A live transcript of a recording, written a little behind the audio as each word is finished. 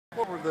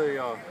What were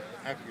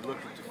after you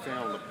looked at the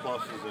film, the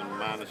pluses and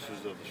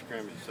minuses of the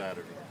scrimmage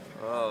Saturday?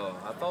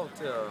 I thought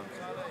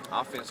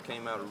offense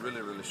came out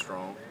really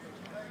strong.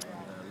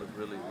 Looked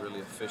really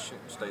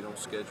efficient, stayed on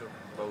schedule.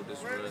 Bo did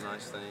some really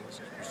nice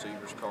things.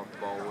 Receivers caught the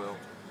ball well.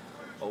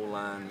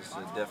 O-line is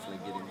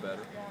definitely getting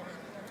better.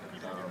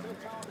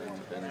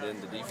 And then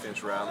the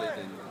defense rallied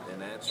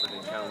and answered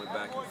and kind of went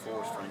back and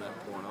forth from that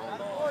point on.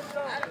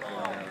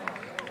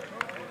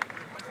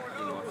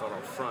 I thought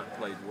our front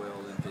played well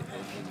in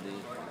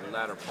the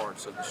latter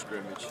parts of the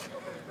scrimmage.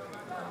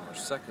 Our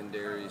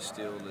secondary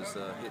still is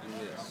hit and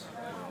miss.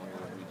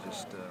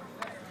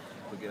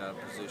 We get out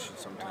of position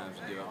sometimes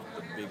to give up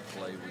the big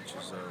play, which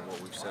is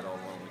what we've said all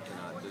along we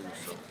cannot do.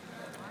 So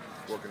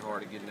working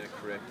hard at getting that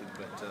corrected.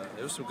 But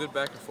it was some good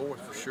back and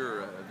forth for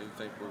sure. I do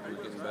think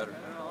we're getting better.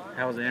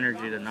 How was the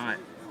energy tonight?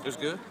 It was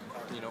good.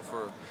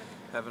 For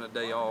having a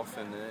day off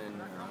and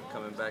then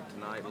coming back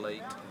tonight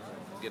late,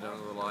 get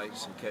under the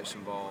lights and catch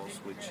some balls,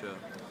 which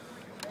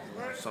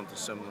something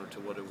similar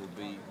to what it will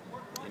be.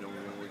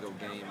 When we go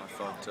game, I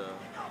thought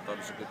it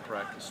was a good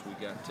practice. We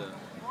got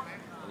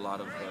a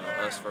lot of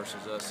us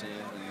versus us in,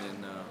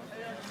 and then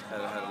had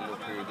a little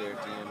period there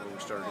at the end where we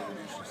started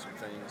introducing some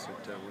things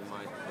that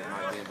might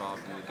be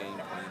involved in the game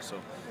plan. So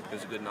it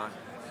was a good night.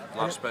 A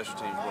lot of special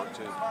teams work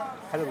too.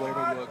 How did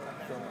Larry look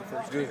from the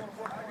first game?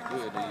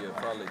 Good. He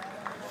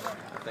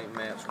I think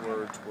Matt's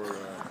words were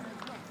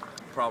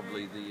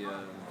probably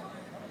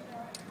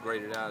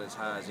graded out as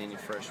high as any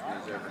freshman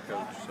has ever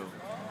coached. So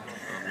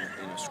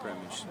in a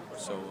scrimmage.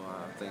 So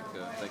I think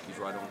he's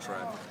right on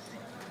track.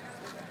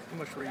 How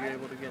much were you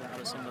able to get out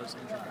of some of those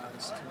injured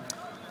guys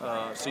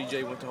tonight?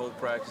 CJ went to whole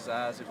practice.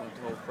 Isaac went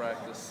to whole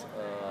practice.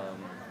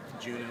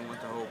 Junin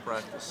went to whole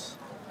practice.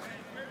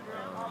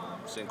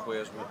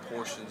 Sinquez went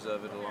portions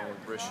of it along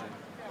with Brishan.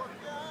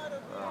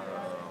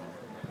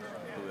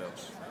 Who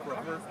else?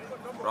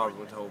 Robert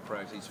went to whole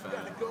practice. He's fine.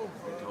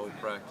 Went to whole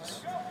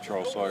practice.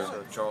 Charles Sawyer.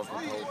 So Charles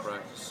went to whole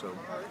practice. So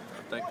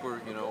I think we're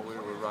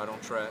right on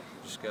track.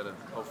 Just got to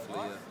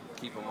hopefully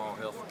keep them all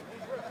healthy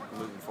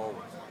moving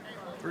forward.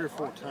 3 or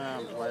 4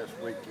 times last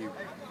week you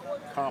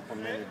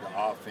complimented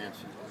the offense.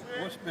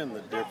 What's been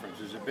the difference?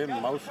 Has it been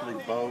mostly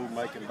Bo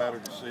making better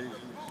decisions?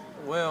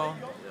 Well,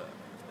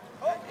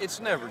 it's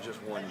never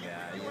just one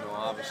guy.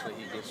 Obviously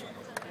he gets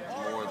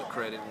more of the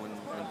credit when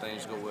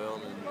things go well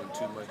and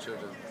too much of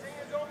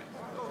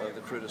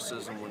the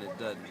criticism when it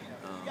doesn't.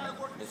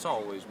 It's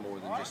always more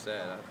than just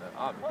that.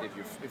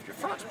 If your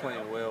front's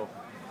playing well,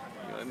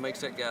 it makes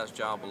that guy's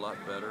job a lot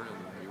better,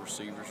 and your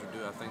receivers are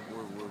doing. I think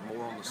we're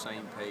more on the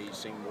same page,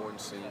 seem more in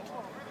sync.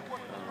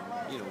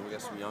 We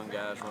got some young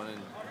guys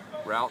running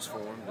routes for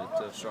them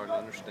that starting to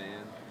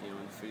understand,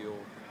 and feel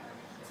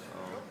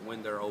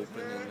when they're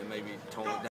open and maybe tone it down.